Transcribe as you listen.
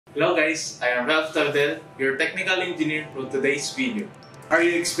Hello guys, I am Ralph Tardel, your technical engineer for today's video. Are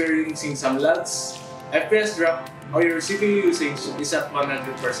you experiencing some lags, FPS drop, or your CPU usage is at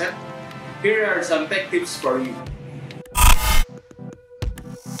 100%? Here are some tech tips for you.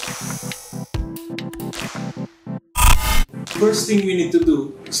 First thing we need to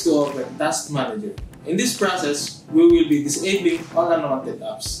do is to open Task Manager. In this process, we will be disabling all unwanted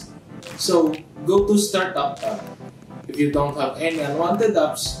apps. So, go to Startup tab. If you don't have any unwanted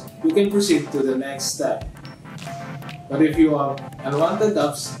apps, you can proceed to the next step. But if you have unwanted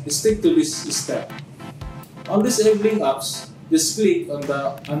apps, stick to this step. On disabling apps, just click on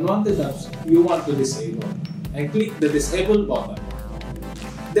the unwanted apps you want to disable and click the Disable button.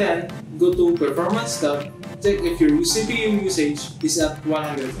 Then, go to Performance tab, check if your CPU usage is at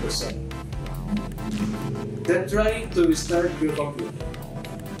 100%. Then try to restart your computer.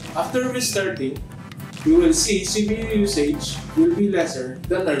 After restarting, you will see CPU usage will be lesser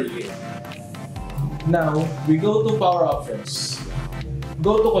than earlier. Now, we go to Power Options.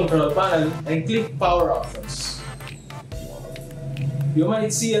 Go to Control Panel and click Power Options. You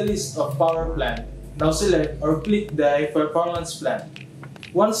might see a list of power plan. Now select or click the High Performance plan.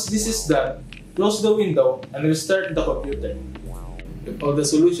 Once this is done, close the window and restart the computer. If all the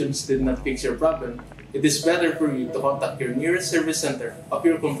solutions did not fix your problem, it is better for you to contact your nearest service center of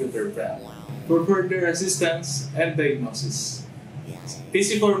your computer brand for further assistance and diagnosis.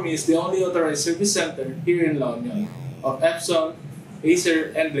 PC4Me is the only authorized service center here in La Union of Epson,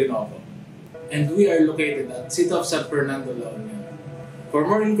 Acer, and Lenovo. And we are located at City of San Fernando, La Union. For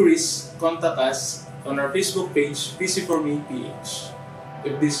more inquiries, contact us on our Facebook page, PC4Me PH.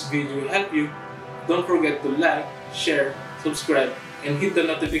 If this video helped you, don't forget to like, share, subscribe, and hit the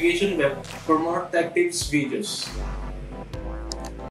notification bell for more tech tips videos.